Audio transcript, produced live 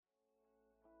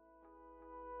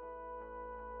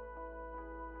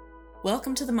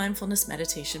Welcome to the Mindfulness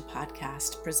Meditation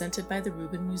Podcast presented by the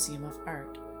Rubin Museum of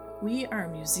Art. We are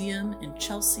a museum in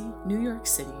Chelsea, New York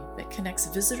City that connects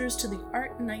visitors to the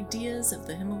art and ideas of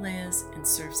the Himalayas and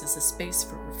serves as a space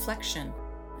for reflection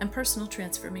and personal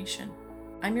transformation.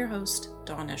 I'm your host,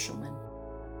 Dawn Eshelman.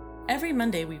 Every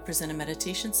Monday we present a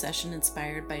meditation session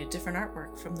inspired by a different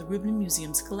artwork from the Rubin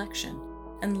Museum's collection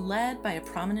and led by a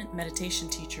prominent meditation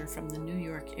teacher from the New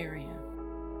York area.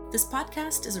 This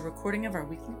podcast is a recording of our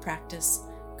weekly practice,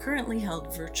 currently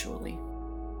held virtually.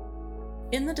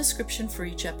 In the description for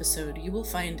each episode, you will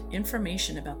find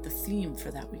information about the theme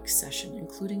for that week's session,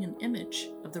 including an image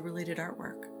of the related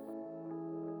artwork.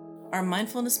 Our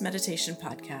Mindfulness Meditation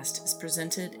Podcast is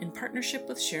presented in partnership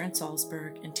with Sharon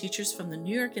Salzberg and teachers from the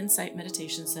New York Insight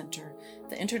Meditation Center,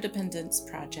 the Interdependence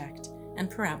Project,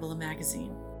 and Parabola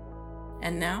Magazine.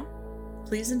 And now,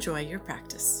 please enjoy your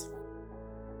practice.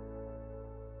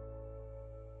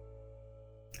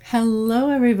 Hello,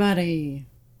 everybody.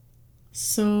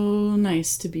 So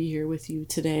nice to be here with you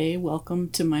today. Welcome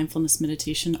to Mindfulness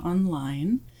Meditation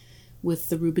Online with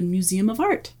the Rubin Museum of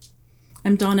Art.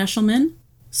 I'm Dawn Eshelman.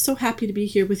 So happy to be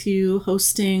here with you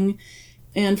hosting.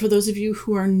 And for those of you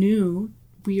who are new,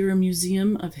 we are a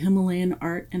museum of Himalayan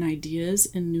art and ideas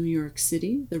in New York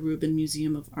City, the Rubin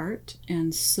Museum of Art.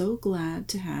 And so glad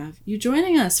to have you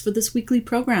joining us for this weekly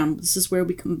program. This is where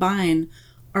we combine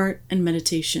art and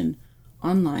meditation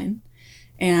online,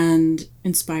 and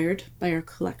inspired by our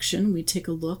collection, we take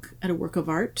a look at a work of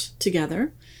art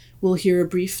together. We'll hear a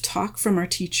brief talk from our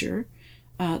teacher.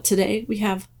 Today we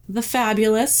have the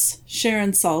fabulous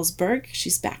Sharon Salzberg.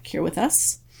 She's back here with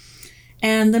us.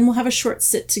 And then we'll have a short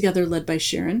sit together led by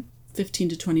Sharon, 15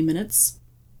 to 20 minutes.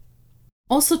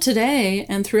 Also today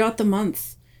and throughout the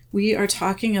month, we are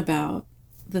talking about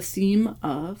the theme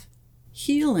of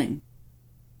healing.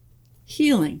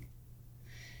 Healing.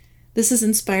 This is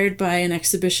inspired by an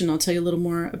exhibition I'll tell you a little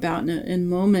more about in a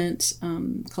moment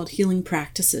called Healing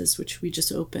Practices, which we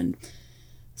just opened.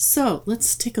 So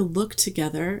let's take a look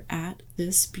together at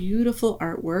this beautiful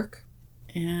artwork,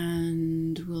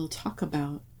 and we'll talk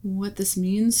about what this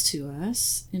means to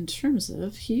us in terms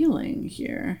of healing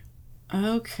here.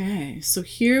 Okay, so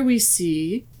here we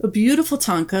see a beautiful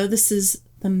tanka. This is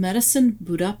the Medicine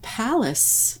Buddha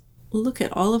Palace. Look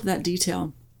at all of that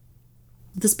detail.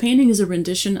 This painting is a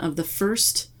rendition of the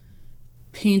first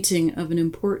painting of an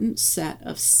important set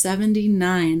of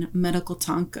 79 medical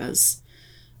tankas,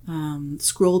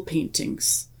 scroll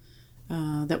paintings,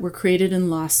 that were created in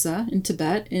Lhasa in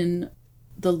Tibet in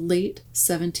the late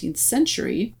 17th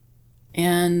century.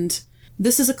 And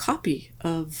this is a copy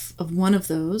of one of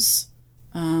those.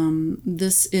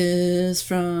 This is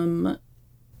from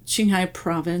Qinghai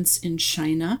province in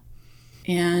China.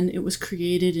 And it was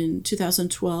created in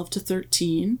 2012 to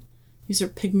 13. These are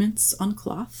pigments on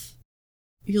cloth.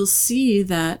 You'll see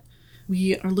that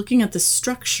we are looking at the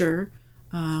structure.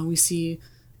 We see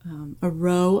a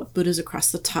row of Buddhas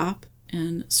across the top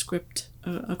and script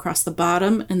across the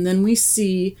bottom. And then we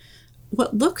see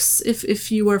what looks,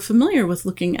 if you are familiar with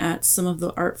looking at some of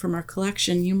the art from our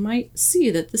collection, you might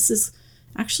see that this is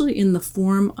actually in the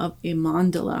form of a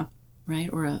mandala, right?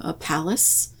 Or a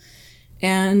palace.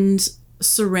 And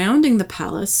surrounding the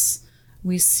palace,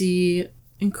 we see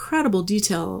incredible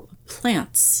detail of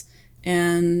plants.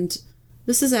 And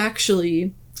this is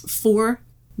actually 4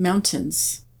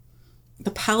 mountains.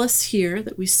 The palace here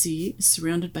that we see is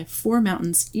surrounded by 4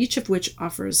 mountains, each of which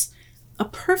offers a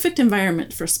perfect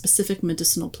environment for specific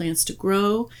medicinal plants to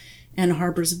grow and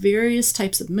harbors various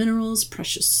types of minerals,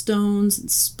 precious stones,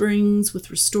 and springs with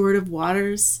restorative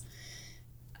waters,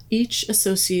 each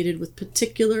associated with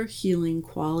particular healing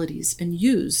qualities and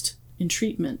used in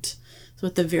treatment. So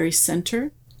at the very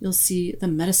center, you'll see the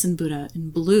Medicine Buddha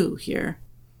in blue here.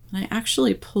 And I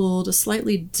actually pulled a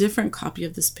slightly different copy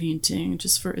of this painting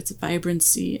just for its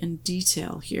vibrancy and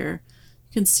detail here.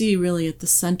 You can see really at the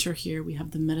center here, we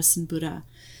have the Medicine Buddha,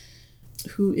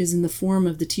 who is in the form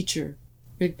of the teacher,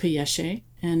 Rigpa Yeshe,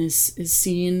 and is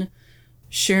seen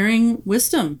sharing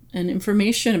wisdom and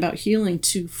information about healing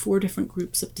to 4 different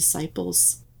groups of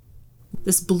disciples.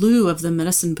 This blue of the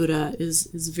Medicine Buddha is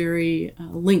very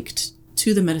linked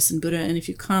to the Medicine Buddha. And if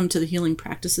you come to the Healing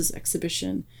Practices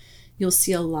exhibition, you'll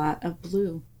see a lot of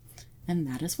blue. And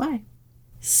that is why.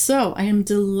 So I am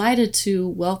delighted to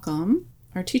welcome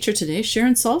our teacher today,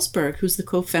 Sharon Salzberg, who's the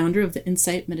co-founder of the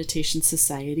Insight Meditation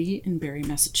Society in Barre,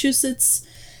 Massachusetts.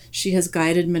 She has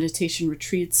guided meditation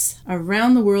retreats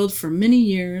around the world for many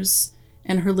years,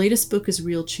 and her latest book is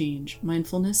Real Change,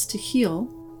 Mindfulness to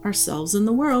Heal Ourselves and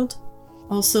the World.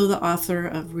 Also the author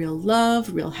of Real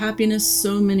Love, Real Happiness,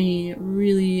 so many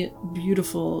really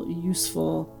beautiful,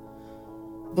 useful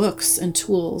books and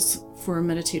tools for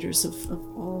meditators of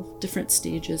all different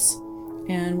stages.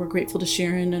 And we're grateful to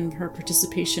Sharon and her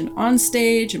participation on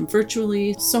stage and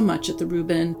virtually so much at the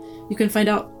Rubin. You can find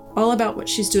out all about what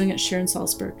she's doing at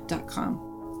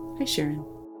SharonSalzberg.com. Hi, Sharon.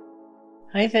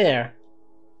 Hi there.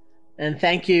 And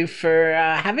thank you for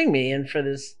having me and for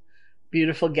this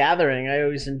beautiful gathering. I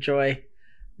always enjoy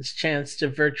this chance to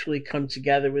virtually come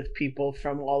together with people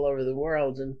from all over the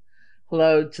world. And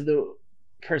hello to the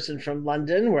person from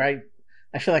London, where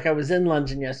I feel like I was in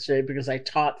London yesterday because I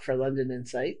taught for London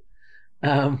Insight.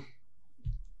 The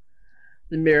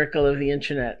miracle of the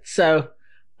internet. So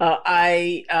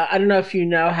I don't know if you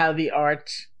know how the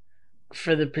art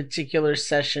for the particular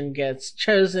session gets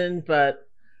chosen, but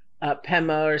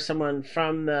Pema or someone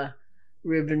from the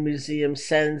Rubin Museum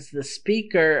sends the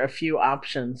speaker a few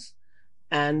options,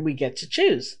 and we get to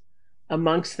choose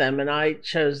amongst them. And I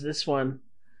chose this one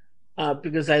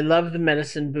because I love the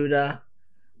medicine Buddha.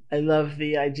 I love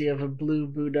the idea of a blue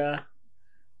Buddha.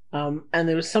 And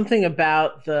there was something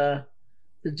about the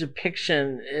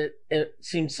depiction, it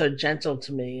seemed so gentle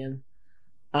to me. And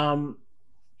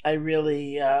I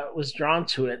really was drawn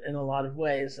to it in a lot of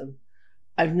ways. And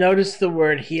I've noticed the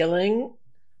word healing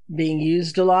being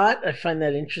used a lot. I find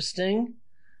that interesting,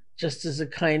 just as a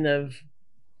kind of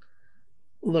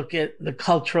look at the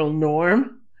cultural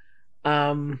norm.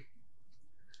 There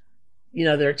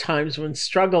are times when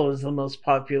struggle is the most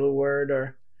popular word,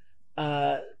 or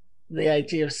the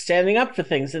idea of standing up for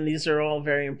things, and these are all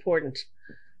very important.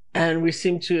 And we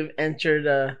seem to have entered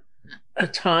a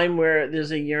time where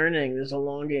there's a yearning, there's a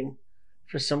longing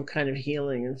for some kind of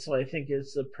healing. And so I think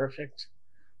it's the perfect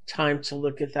time to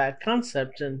look at that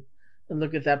concept and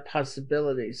look at that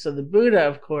possibility. So the Buddha,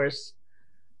 of course,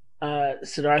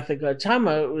 Siddhartha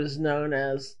Gautama, was known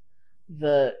as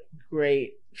the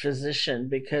great physician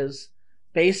because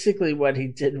basically what he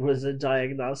did was a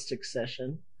diagnostic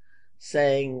session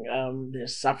saying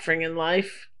there's suffering in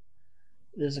life,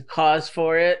 there's a cause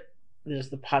for it, there's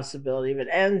the possibility of an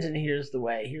end, and here's the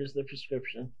way, here's the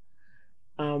prescription.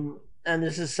 And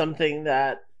this is something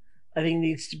that I think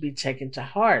needs to be taken to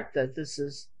heart, that this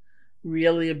is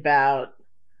really about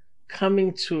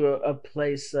coming to a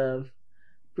place of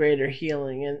greater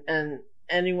healing. And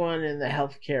anyone in the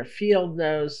healthcare field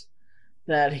knows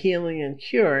that healing and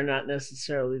cure are not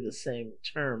necessarily the same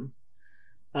term.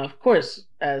 Of course,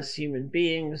 as human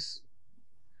beings,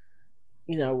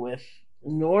 with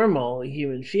normal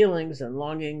human feelings and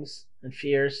longings and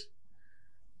fears,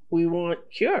 we want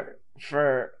cure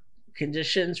for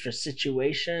conditions, for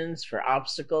situations, for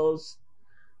obstacles,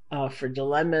 for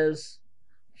dilemmas,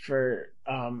 for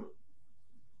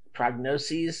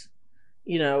prognoses.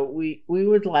 We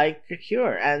would like a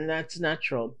cure, and that's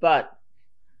natural. But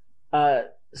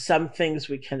some things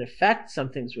we can affect, some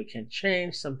things we can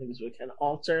change, some things we can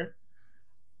alter,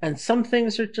 and some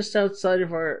things are just outside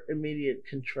of our immediate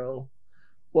control.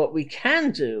 What we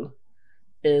can do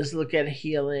is look at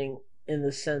healing in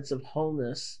the sense of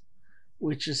wholeness,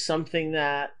 which is something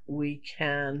that we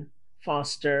can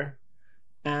foster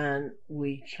and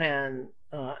we can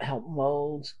help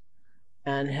mold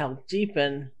and help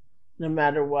deepen no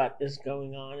matter what is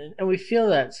going on. And we feel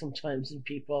that sometimes in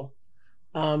people.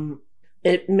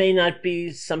 It may not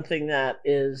be something that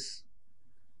is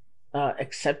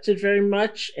accepted very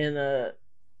much in a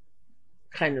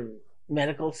kind of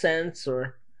medical sense,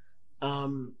 or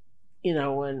when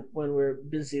we're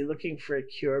busy looking for a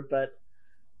cure, but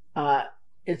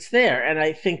it's there. And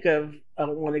I think of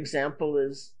one example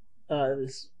is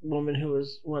this woman who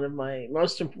was one of my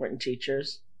most important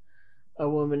teachers, a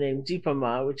woman named Deepa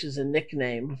Ma, which is a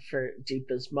nickname for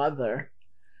Deepa's mother.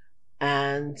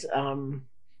 And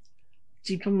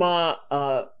Deepa Ma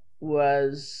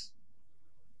was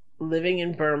living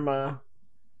in Burma.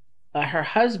 Her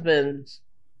husband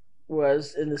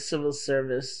was in the civil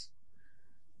service.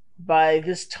 By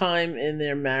this time in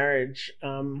their marriage,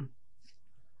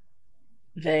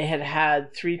 they had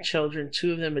had 3 children.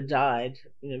 2 of them had died,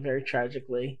 very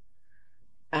tragically.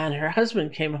 And her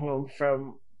husband came home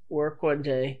from work one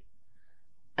day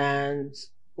and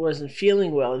wasn't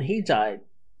feeling well, and he died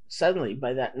suddenly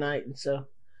by that night. And so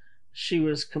she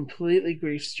was completely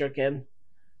grief-stricken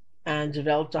and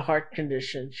developed a heart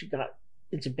condition. She got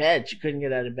into bed. She couldn't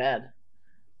get out of bed.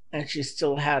 And she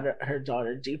still had her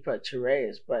daughter Deepa to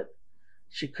raise, but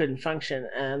she couldn't function.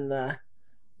 And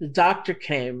the doctor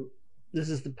came. This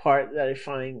is the part that I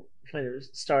find kind of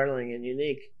startling and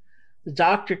unique. The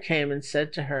doctor came and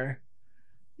said to her,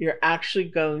 "You're actually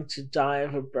going to die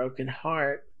of a broken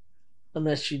heart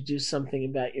unless you do something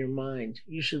about your mind.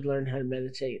 You should learn how to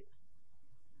meditate."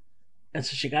 And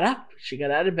so she got up. She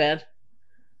got out of bed.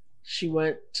 She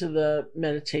went to the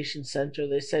meditation center.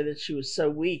 They say that she was so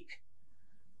weak.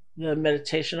 The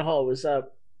meditation hall was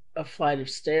up a flight of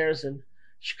stairs, and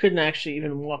she couldn't actually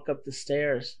even walk up the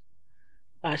stairs.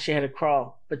 She had to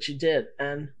crawl, but she did.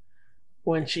 And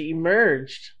when she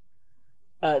emerged,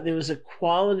 there was a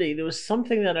quality, there was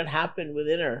something that had happened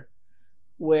within her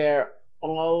where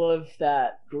all of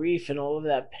that grief and all of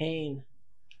that pain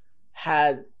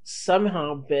had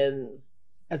somehow been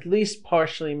at least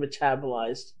partially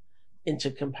metabolized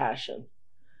into compassion.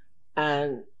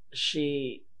 And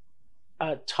she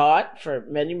taught for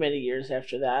many, many years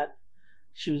after that.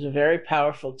 She was a very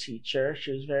powerful teacher.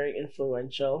 She was very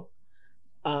influential.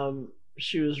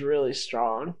 She was really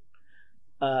strong,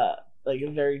 uh, like a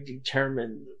very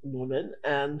determined woman.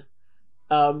 And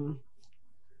um,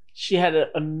 she had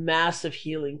a massive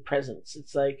healing presence.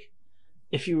 It's like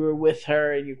if you were with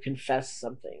her and you confessed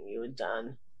something you had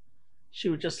done, she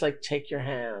would just like take your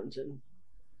hand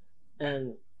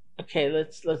and okay,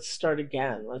 let's start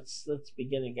again. Let's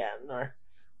begin again. Or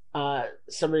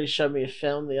somebody showed me a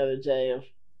film the other day of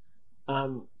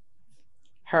um,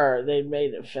 her. They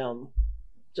made a film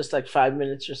just like 5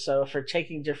 minutes or so of her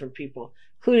taking different people,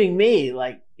 including me,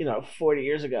 like 40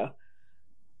 years ago,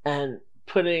 and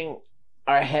putting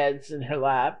our heads in her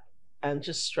lap and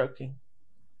just stroking,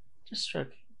 just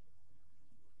stroking.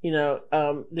 There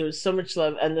was so much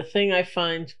love. And the thing I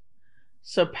find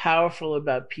so powerful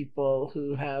about people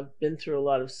who have been through a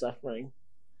lot of suffering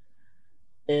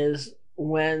is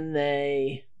when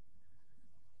they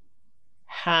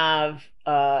have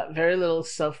very little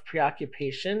self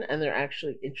preoccupation and they're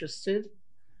actually interested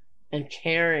and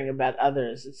caring about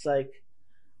others. It's like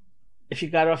if you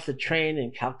got off the train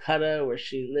in Calcutta, where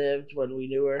she lived when we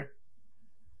knew her,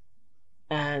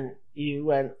 and you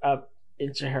went up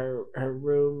into her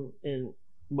room in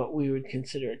what we would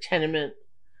consider a tenement.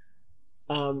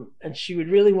 And she would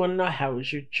really want to know, how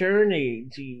was your journey?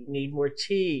 Do you need more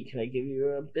tea? Can I give you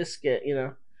a biscuit?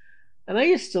 And I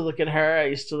used to look at her. I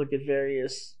used to look at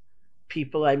various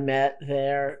people I met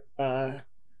there from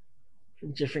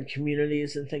different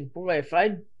communities and think, boy, if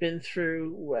I'd been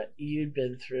through what you'd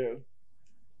been through,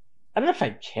 I don't know if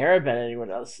I'd care about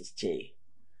anyone else's tea.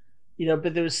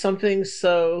 But there was something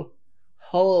so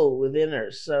whole within her,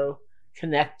 so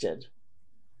connected,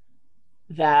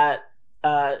 that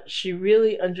she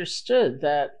really understood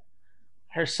that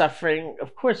her suffering,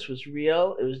 of course, was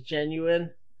real, it was genuine,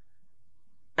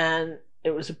 and it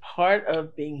was a part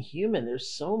of being human. There's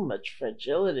so much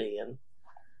fragility and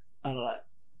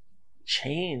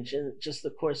change in just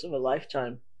the course of a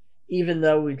lifetime, even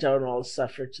though we don't all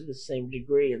suffer to the same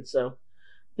degree. And so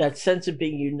that sense of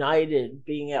being united,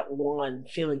 being at one,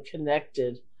 feeling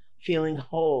connected, feeling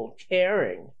whole,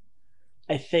 caring,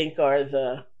 I think are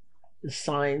the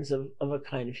signs of a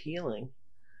kind of healing.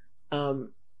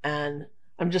 And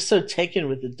I'm just so taken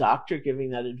with the doctor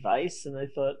giving that advice. And I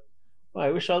thought, well,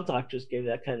 I wish all doctors gave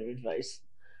that kind of advice.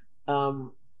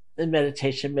 And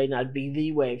meditation may not be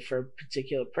the way for a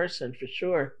particular person, for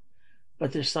sure,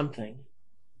 but there's something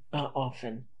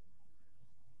often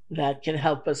that can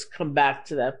help us come back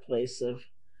to that place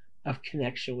of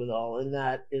connection with all. And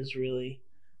that is really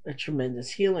a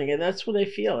tremendous healing. And that's what I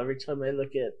feel every time I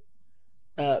look at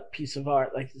a piece of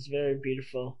art like this very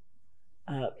beautiful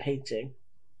painting.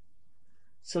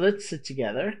 So let's sit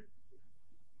together.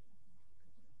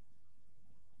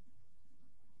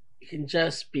 You can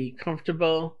just be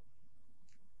comfortable,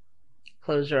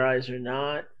 close your eyes or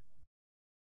not.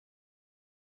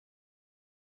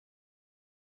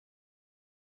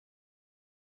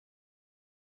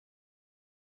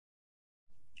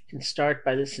 You can start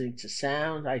by listening to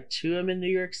sound. I too am in New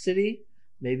York City,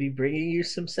 maybe bringing you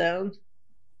some sound.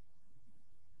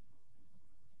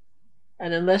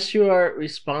 And unless you are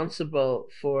responsible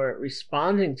for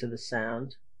responding to the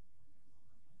sound,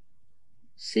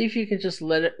 see if you can just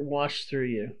let it wash through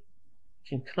you. It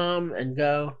can come and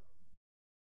go.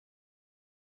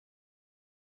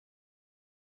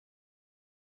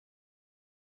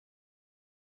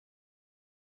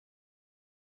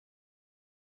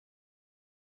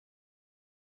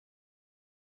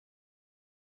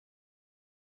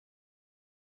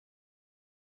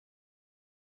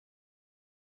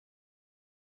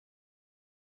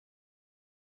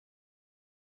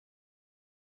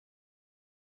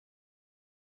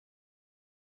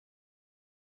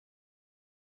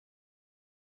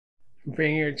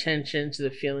 Bring your attention to the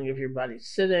feeling of your body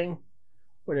sitting,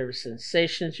 whatever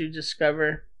sensations you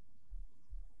discover.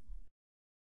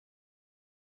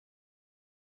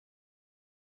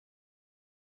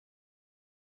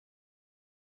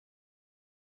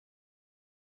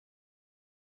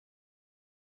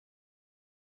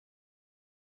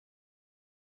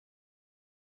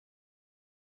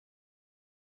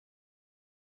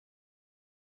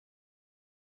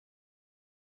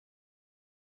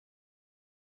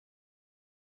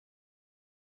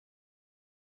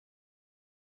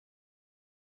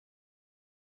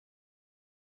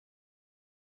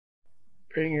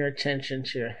 Bring your attention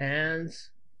to your hands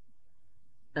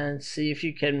and see if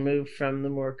you can move from the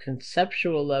more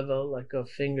conceptual level, let go of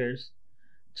fingers,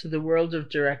 to the world of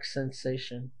direct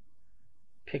sensation,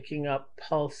 picking up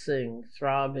pulsing,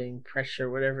 throbbing,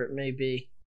 pressure, whatever it may be.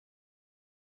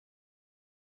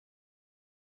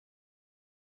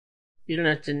 You don't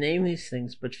have to name these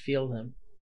things, but feel them.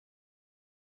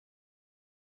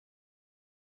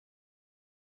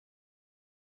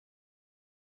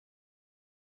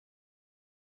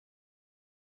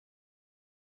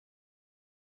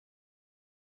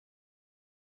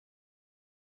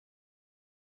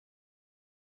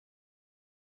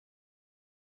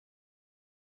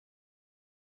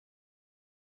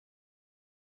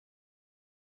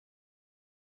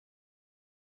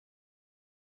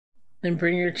 And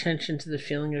bring your attention to the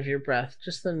feeling of your breath,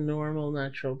 just the normal,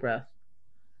 natural breath,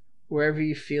 wherever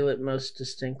you feel it most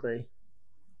distinctly.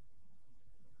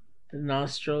 The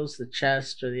nostrils, the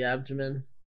chest, or the abdomen.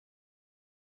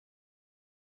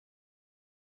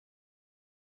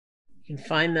 You can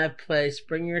find that place,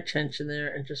 bring your attention there,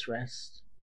 and just rest.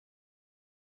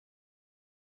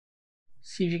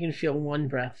 See if you can feel one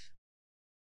breath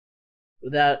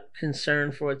without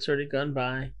concern for what's already gone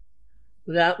by,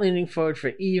 without leaning forward for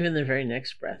even the very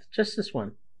next breath, just this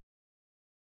one.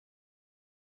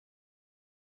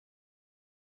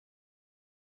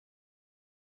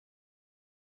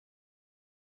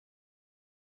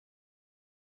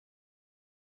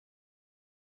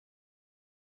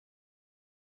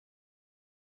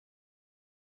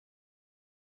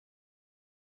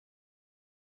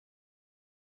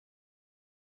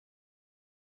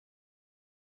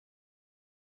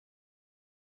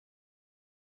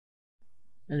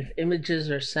 And if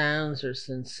images or sounds or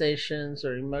sensations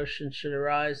or emotions should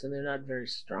arise and they're not very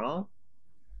strong,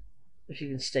 if you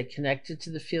can stay connected to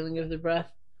the feeling of the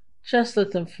breath, just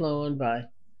let them flow on by.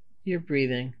 You're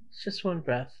breathing. It's just one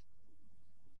breath.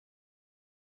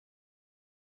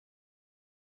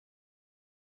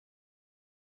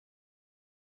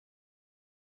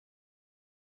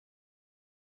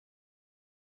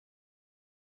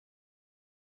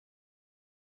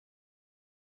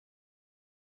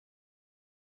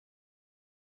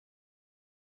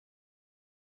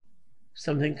 If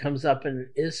something comes up and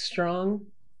it is strong,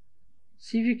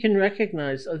 see if you can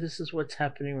recognize, oh, this is what's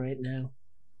happening right now.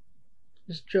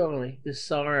 This joy, this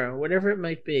sorrow, whatever it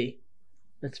might be,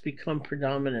 that's become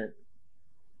predominant.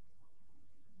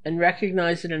 And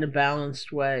recognize it in a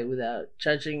balanced way without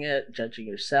judging it, judging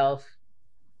yourself.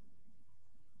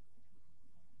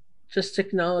 Just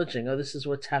acknowledging, oh, this is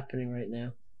what's happening right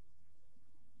now.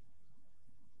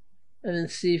 And then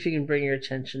see if you can bring your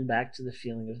attention back to the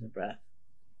feeling of the breath.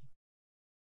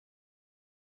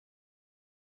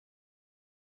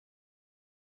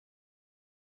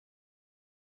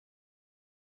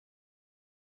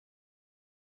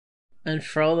 And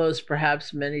for all those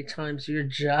perhaps many times you're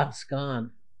just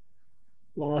gone,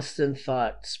 lost in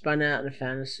thought, spun out in a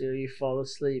fantasy, or you fall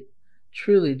asleep,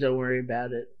 truly don't worry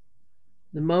about it.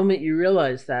 The moment you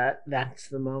realize that, that's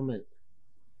the moment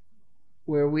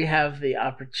where we have the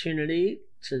opportunity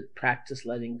to practice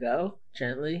letting go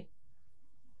gently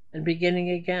and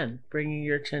beginning again, bringing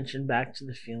your attention back to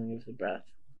the feeling of the breath.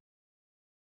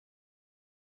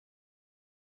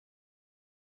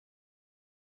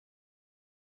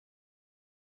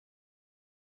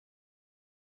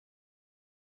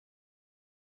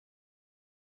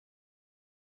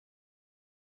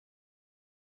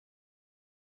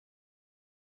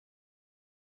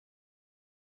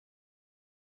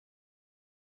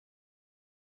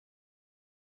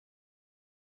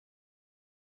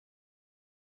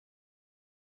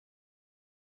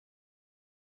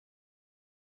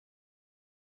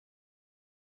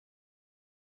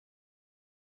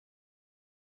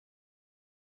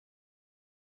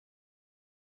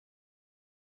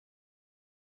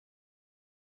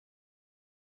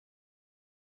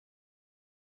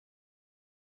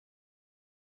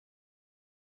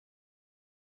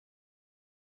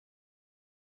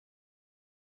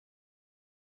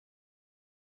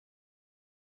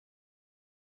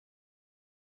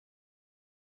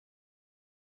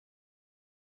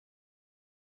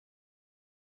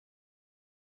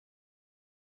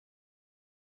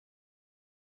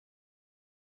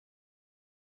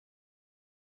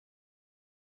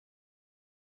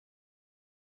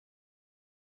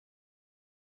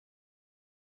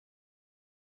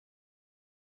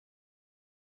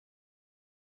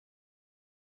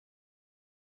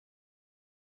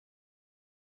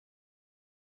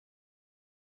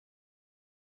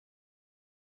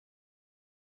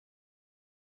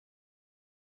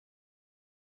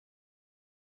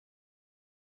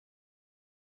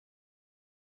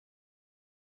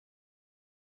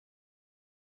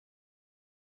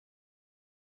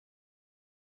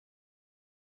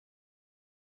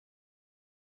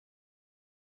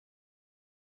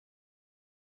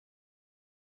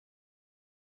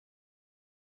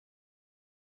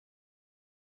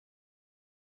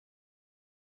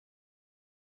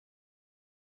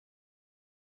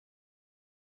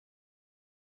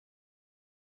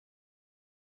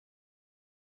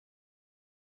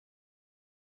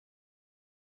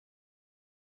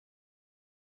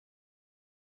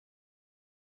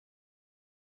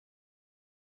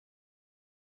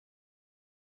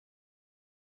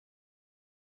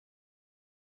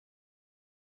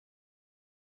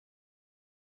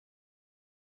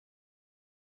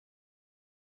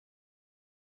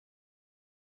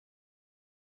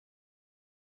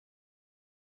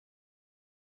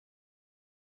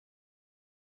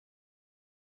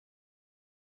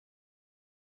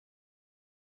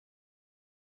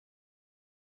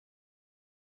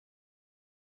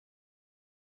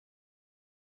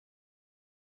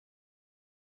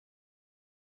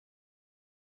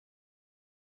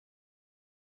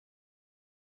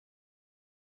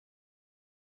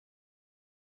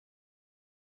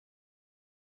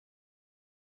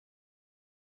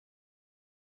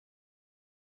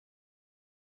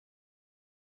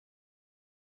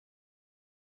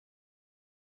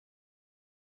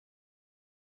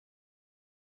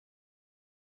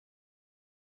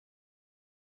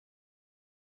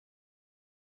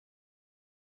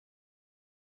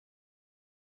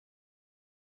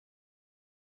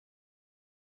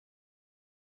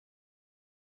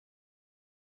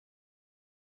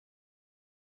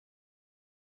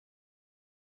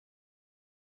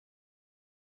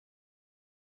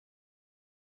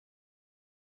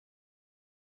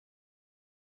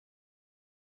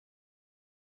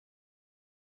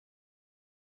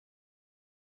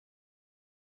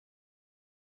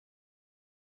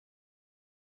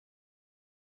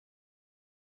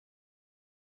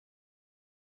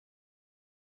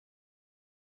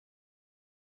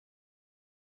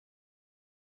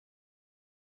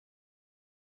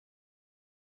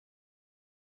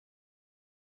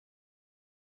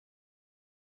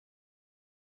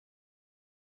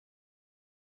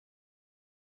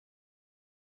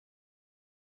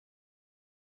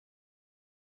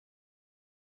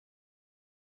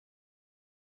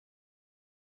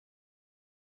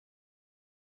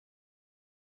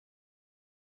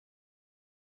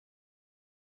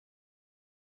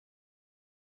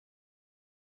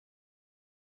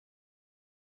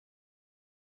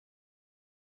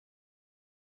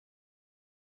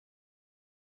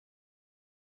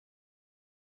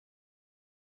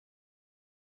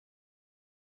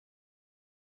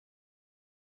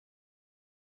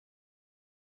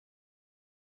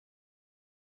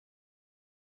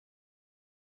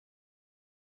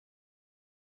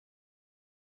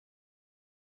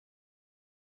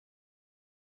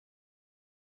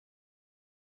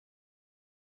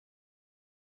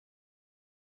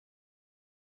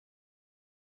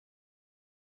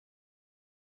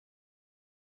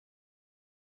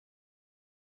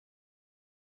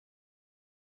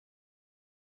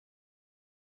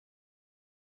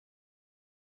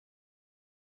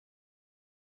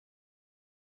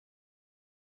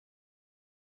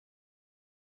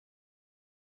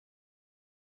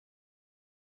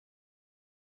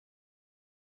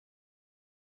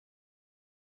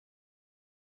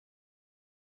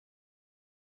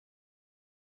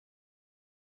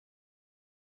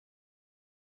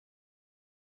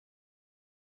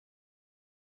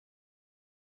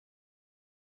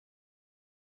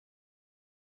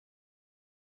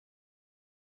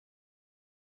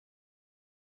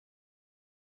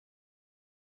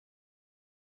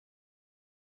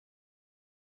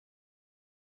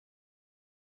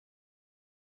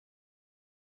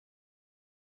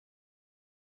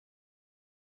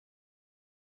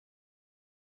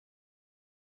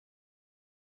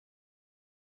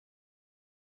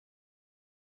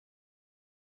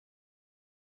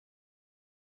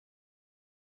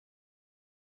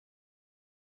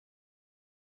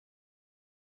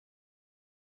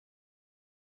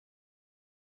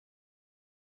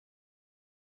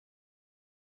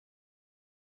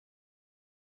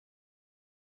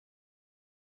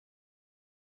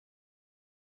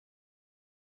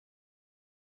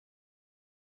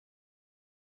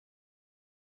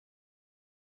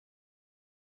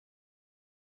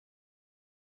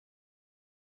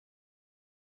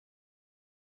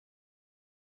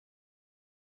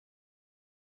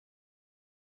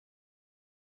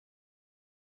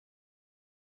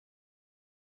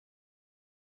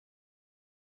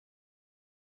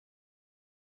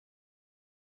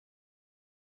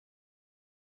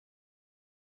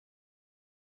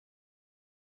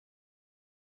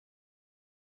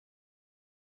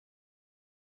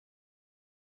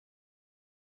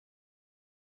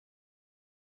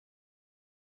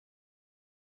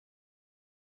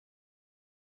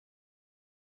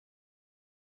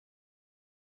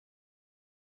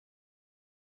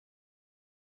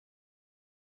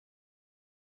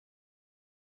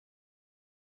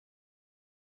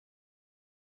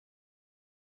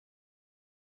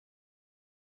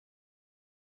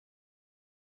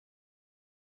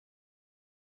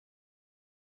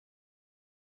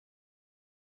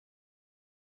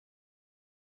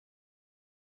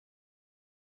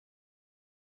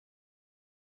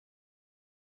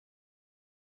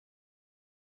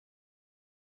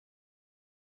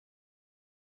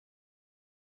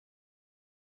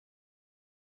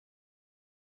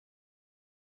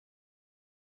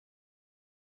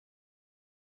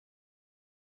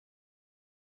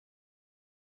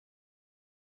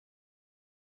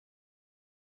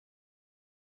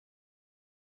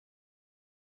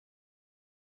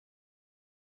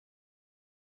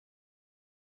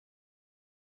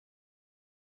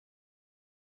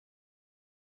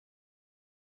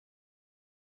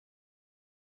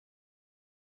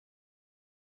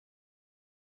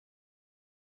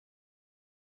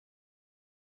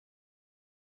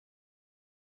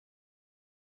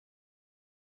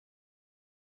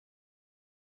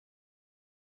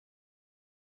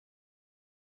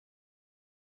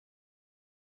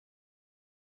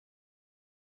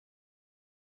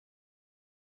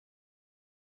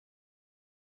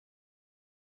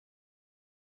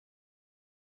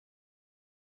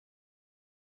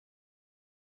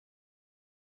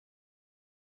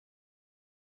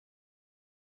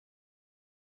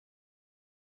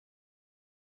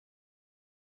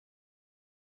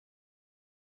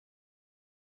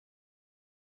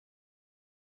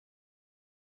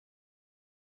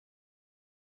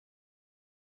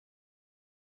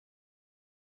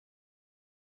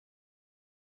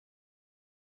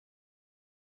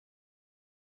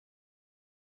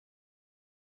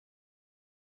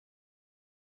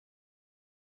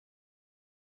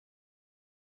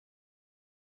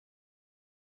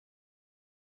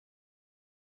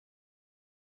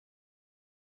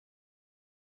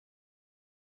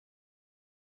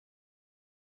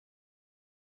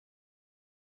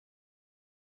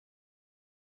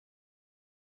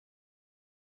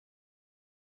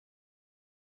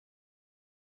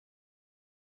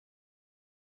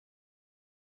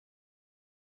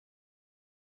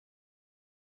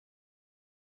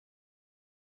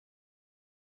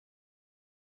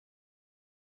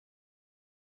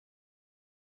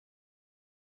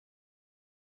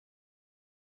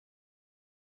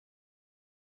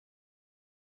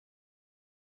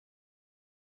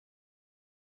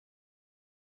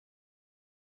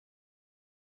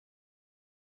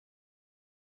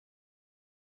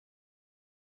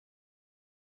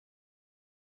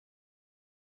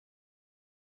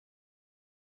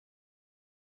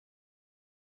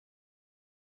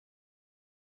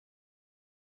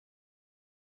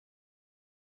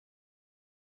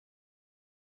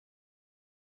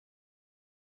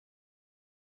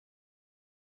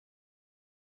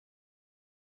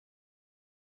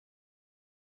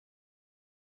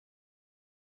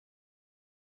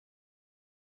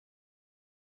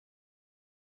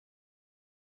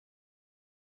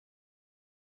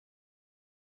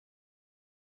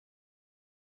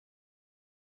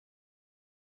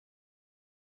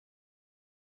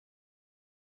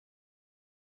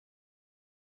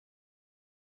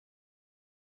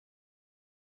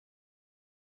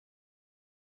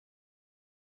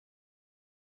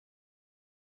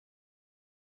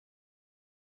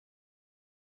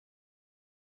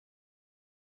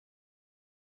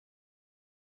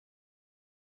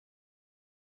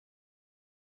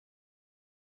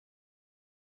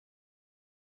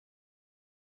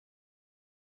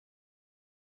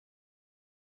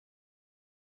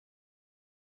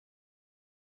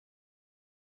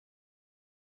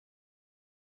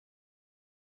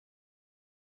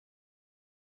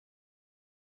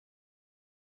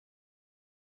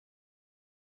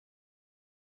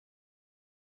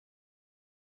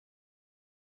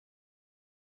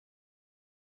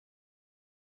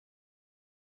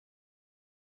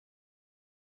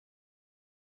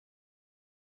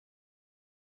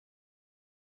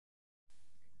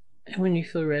 And when you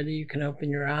feel ready, you can open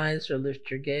your eyes or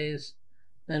lift your gaze.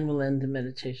 Then we'll end the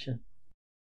meditation.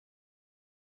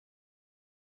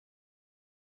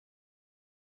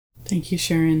 Thank you,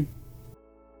 Sharon.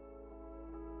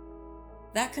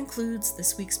 That concludes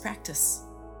this week's practice.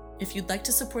 If you'd like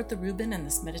to support the Reuben and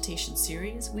this meditation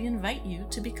series, we invite you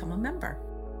to become a member.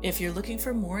 If you're looking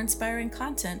for more inspiring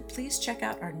content, please check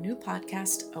out our new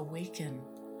podcast, Awaken,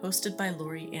 hosted by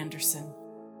Laurie Anderson.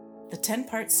 The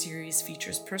 10-part series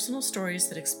features personal stories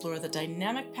that explore the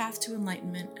dynamic path to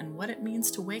enlightenment and what it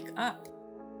means to wake up.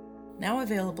 Now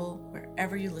available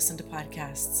wherever you listen to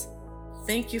podcasts.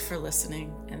 Thank you for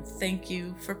listening, and thank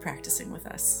you for practicing with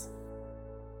us.